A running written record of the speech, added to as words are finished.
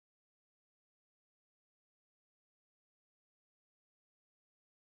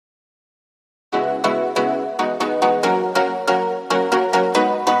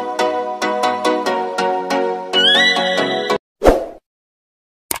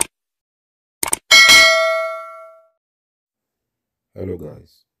Hello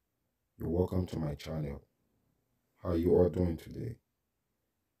guys, you're welcome to my channel. How you all doing today?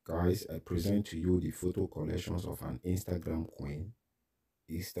 Guys, I present to you the photo collections of an Instagram queen,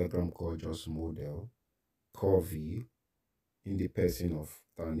 Instagram gorgeous model, Curvy, in the person of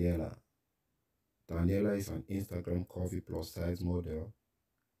Daniela. Daniela is an Instagram curvy plus size model,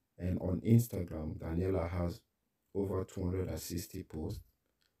 and on Instagram, Daniela has over 260 posts.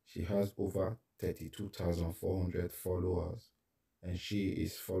 She has over 32,400 followers, and she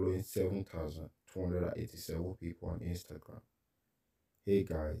is following 7,287 people on Instagram. Hey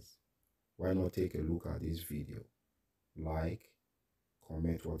guys, why not take a look at this video? Like,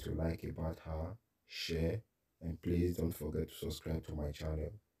 comment what you like about her, share, and please don't forget to subscribe to my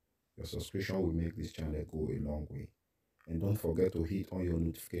channel. Your subscription will make this channel go a long way. And don't forget to hit on your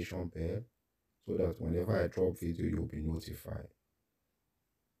notification bell so that whenever I drop video, you'll be notified.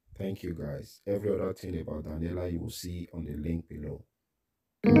 Thank you guys. Every other thing about Daniela you will see on the link below.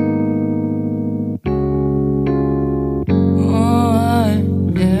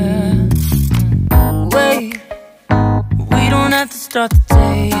 Wait, we don't have to start the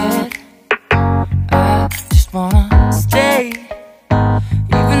day yet. I just wanna stay,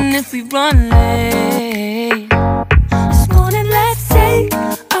 even if we run late. This morning, let's take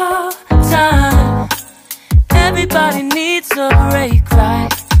our time. Everybody needs a break,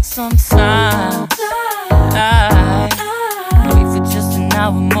 right? Sometimes I wait for just an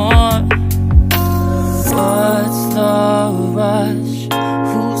hour more. What's the rush?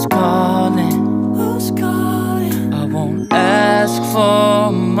 Who's calling? Who's calling? I won't ask for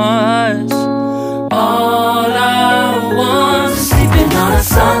much. All I want is sleeping on a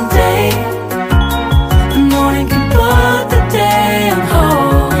Sunday. The morning can put the day on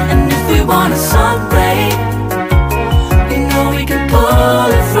hold. And if we want a sun ray, we know we can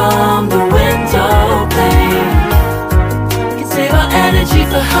pull it from the window pane. We can save our energy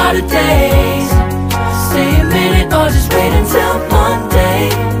for harder days. Stay a minute or just wait until Monday.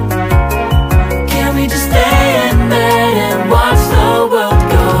 Can we just stay in bed and watch the world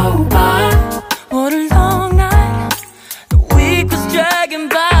go by? What a long night, the week was dragging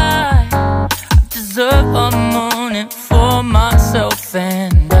by. I deserve a moment for myself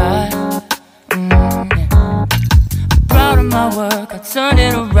and I. I'm proud of my work, I turned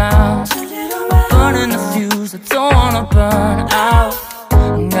it around. Burning the fuse, I don't wanna burn out.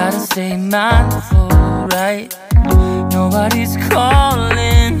 Gotta stay mindful, right? Nobody's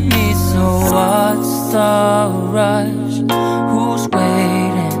calling me, so what's the rush? Who's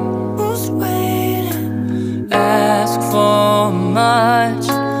waiting? Who's waiting? Ask for much.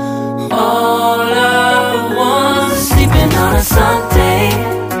 All I want is sleeping on a Sunday.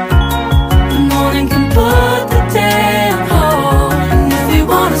 The morning can put the day on hold. And if we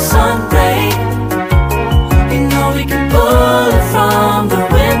want a sun ray, you know we can pull it from the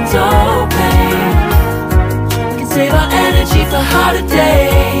window pane. We can save our energy for harder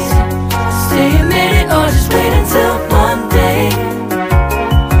days. Stay a minute or just wait until Monday.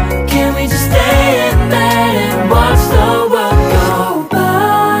 Can we just stay in bed and watch the world go by?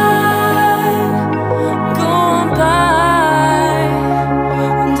 Go on by,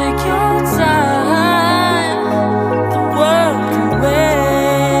 take your time. The world can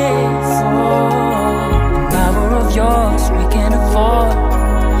wait for an hour of yours we can afford.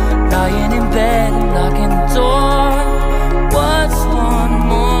 Lying in bed and locking the door. What's one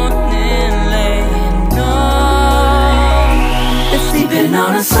morning laying on? It's sleeping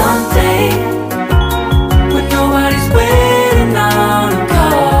on a Sunday when nobody's waiting on a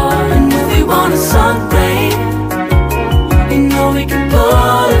call. And if we want a sun ray, you know we can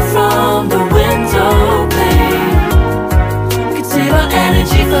pull it from the window pane. We can save our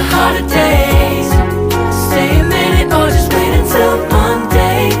energy for harder days. Stay a minute or just wait until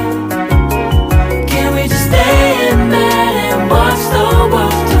Monday. Can we just stay in bed and watch the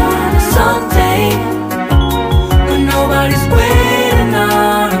world turn to Sunday when nobody's waiting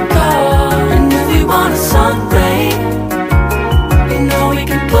on a call? And if we want a sun ray, you know we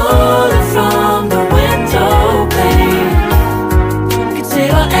can pull it from the window pane. We can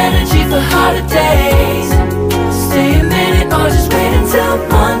save our energy for harder days. Stay a minute or just wait until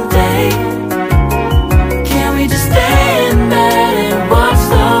Monday. Can we just stay in bed and watch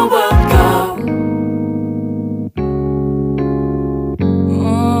the world go?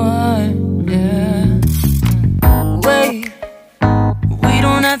 Wait, we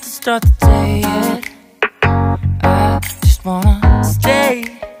don't have to start the day yet. I just wanna stay,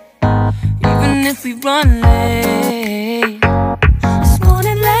 even if we run late. This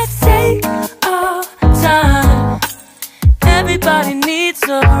morning, let's take our time. Everybody needs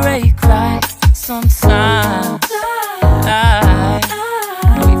a break, right? Sometimes